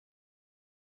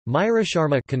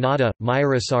Mayurasharma Kannada,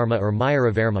 Mayurasarma or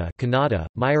Mayuravarma Kannada,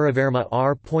 Mayuravarma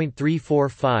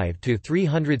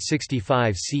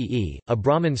r.345–365 CE, a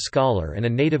Brahmin scholar and a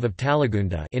native of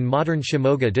Talagunda in modern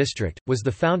Shimoga district, was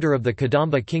the founder of the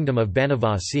Kadamba kingdom of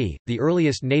Banavasi, the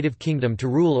earliest native kingdom to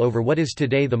rule over what is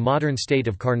today the modern state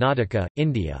of Karnataka,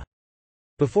 India.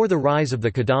 Before the rise of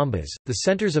the Kadambas, the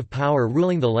centers of power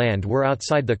ruling the land were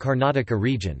outside the Karnataka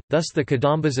region, thus the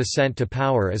Kadambas' ascent to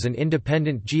power as an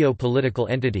independent geo-political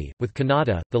entity, with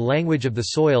Kannada, the language of the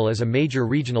soil as a major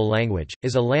regional language,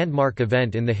 is a landmark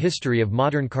event in the history of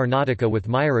modern Karnataka with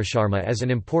Mayurasharma as an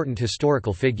important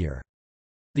historical figure.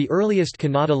 The earliest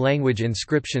Kannada language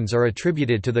inscriptions are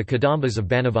attributed to the Kadambas of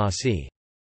Banavasi.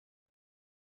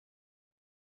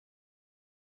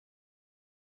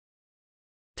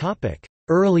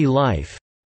 Early life.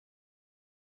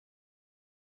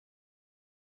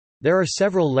 There are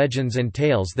several legends and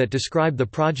tales that describe the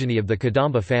progeny of the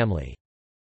Kadamba family.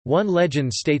 One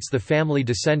legend states the family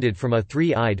descended from a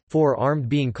three-eyed, four-armed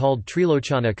being called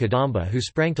Trilochana Kadamba who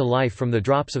sprang to life from the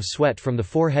drops of sweat from the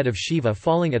forehead of Shiva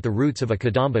falling at the roots of a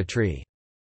Kadamba tree.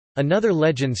 Another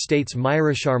legend states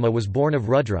Mayurasharma was born of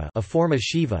Rudra, a form of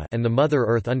Shiva, and the Mother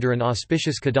Earth under an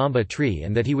auspicious Kadamba tree,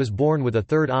 and that he was born with a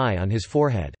third eye on his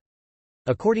forehead.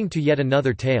 According to yet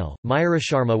another tale,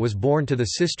 Mayurasharma was born to the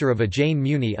sister of a Jain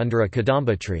Muni under a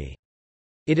Kadamba tree.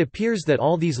 It appears that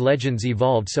all these legends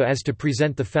evolved so as to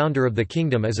present the founder of the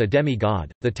kingdom as a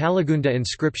demigod. The Talagunda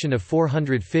inscription of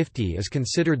 450 is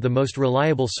considered the most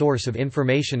reliable source of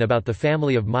information about the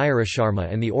family of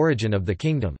Mayurasharma and the origin of the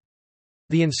kingdom.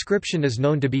 The inscription is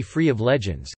known to be free of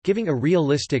legends, giving a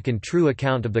realistic and true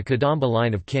account of the Kadamba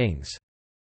line of kings.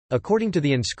 According to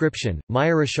the inscription,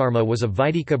 Mayurasharma was a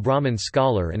Vaidika Brahmin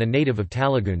scholar and a native of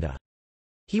Talagunda.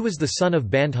 He was the son of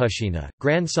Bandhushina,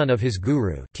 grandson of his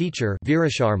guru teacher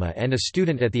Virasharma and a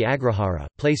student at the Agrahara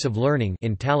place of learning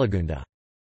in Talagunda.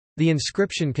 The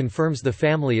inscription confirms the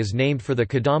family is named for the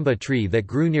Kadamba tree that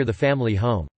grew near the family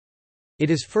home. It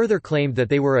is further claimed that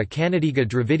they were a Kannadiga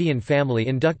Dravidian family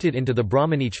inducted into the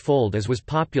Brahmanich fold as was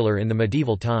popular in the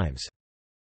medieval times.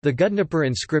 The Gudnapur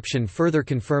inscription further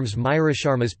confirms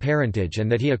Mayurasharma's parentage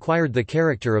and that he acquired the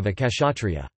character of a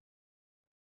Kshatriya.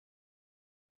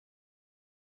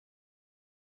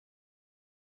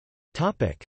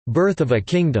 Birth of a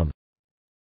kingdom.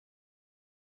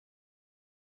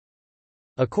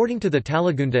 According to the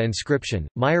Talagunda inscription,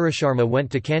 Mayurasharma went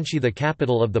to Kanchi, the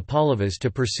capital of the Pallavas, to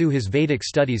pursue his Vedic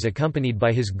studies accompanied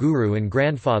by his guru and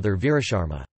grandfather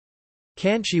Virasharma.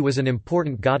 Kanchi was an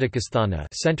important Ghatakasthana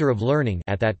center of learning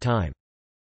at that time.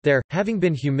 There, having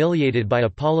been humiliated by a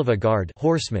Pallava guard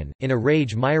horseman, in a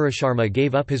rage Mayurasharma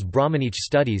gave up his Brahmanich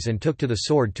studies and took to the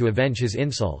sword to avenge his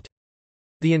insult.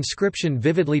 The inscription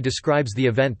vividly describes the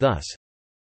event thus.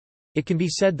 It can be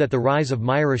said that the rise of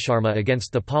Mayurasharma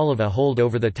against the Pallava hold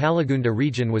over the Talagunda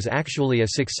region was actually a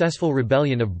successful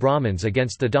rebellion of Brahmins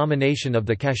against the domination of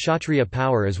the Kshatriya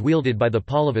power as wielded by the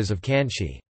Pallavas of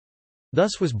Kanchi.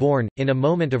 Thus was born, in a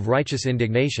moment of righteous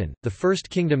indignation, the first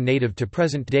kingdom native to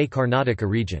present-day Karnataka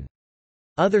region.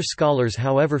 Other scholars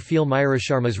however feel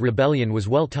Mayurasharma's rebellion was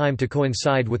well timed to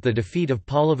coincide with the defeat of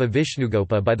Pallava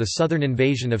Vishnugopa by the southern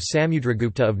invasion of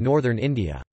Samudragupta of northern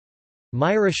India.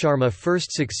 Mayurasharma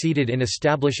first succeeded in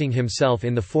establishing himself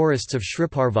in the forests of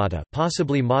Shriparvata,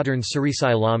 possibly modern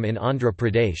Srisailam in Andhra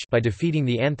Pradesh, by defeating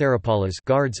the Antharapalas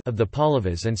guards of the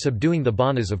Pallavas and subduing the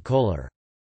Banas of Kolar.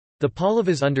 The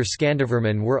Pallavas under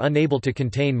Skandavarman were unable to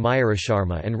contain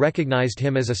Mayurasharma and recognized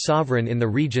him as a sovereign in the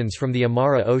regions from the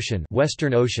Amara Ocean,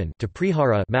 Western Ocean to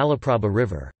Prihara Malaprabha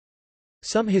River.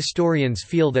 Some historians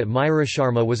feel that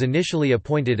Mayurasharma was initially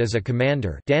appointed as a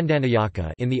commander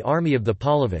Dandanayaka in the army of the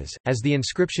Pallavas, as the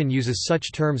inscription uses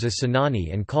such terms as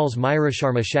Senani and calls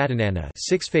Mayurasharma Shatanana,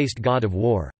 six-faced god of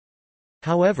war.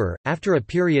 However, after a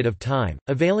period of time,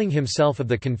 availing himself of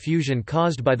the confusion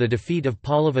caused by the defeat of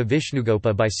Pallava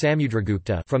Vishnugopa by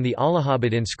Samudragupta from the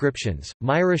Allahabad inscriptions,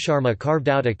 Mayurasharma carved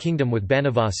out a kingdom with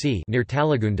Banavasi near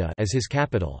Talagunda as his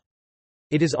capital.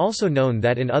 It is also known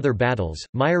that in other battles,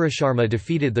 Mayurasharma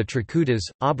defeated the Trakutas,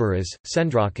 Abharas,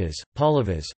 Sendrakas,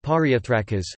 Pallavas,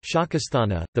 Paryathrakas,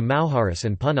 Shakasthana, the Mauharas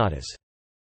and Punatas.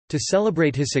 To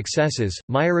celebrate his successes,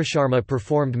 Mayurasharma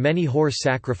performed many horse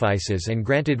sacrifices and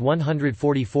granted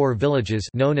 144 villages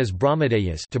known as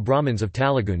Brahmadeyas to Brahmins of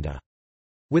Talagunda.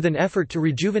 With an effort to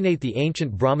rejuvenate the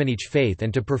ancient Brahmanich faith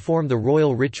and to perform the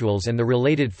royal rituals and the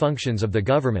related functions of the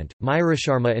government,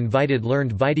 Mayurasharma invited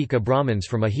learned Vaidika Brahmins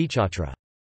from Ahichatra.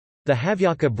 The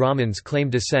Havyaka Brahmins claim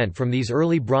descent from these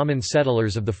early Brahmin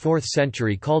settlers of the 4th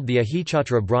century called the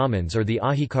Ahichatra Brahmins or the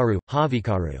Ahikaru,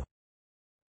 Havikaru.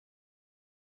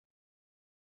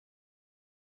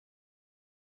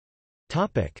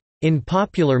 In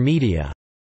popular media.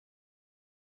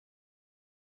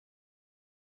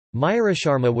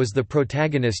 Mayurasharma was the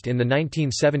protagonist in the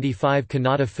 1975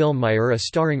 Kannada film Mayura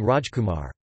starring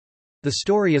Rajkumar. The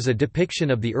story is a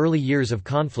depiction of the early years of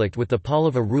conflict with the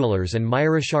Pallava rulers and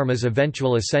Mayurasharma's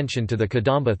eventual ascension to the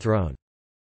Kadamba throne.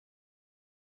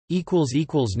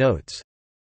 Notes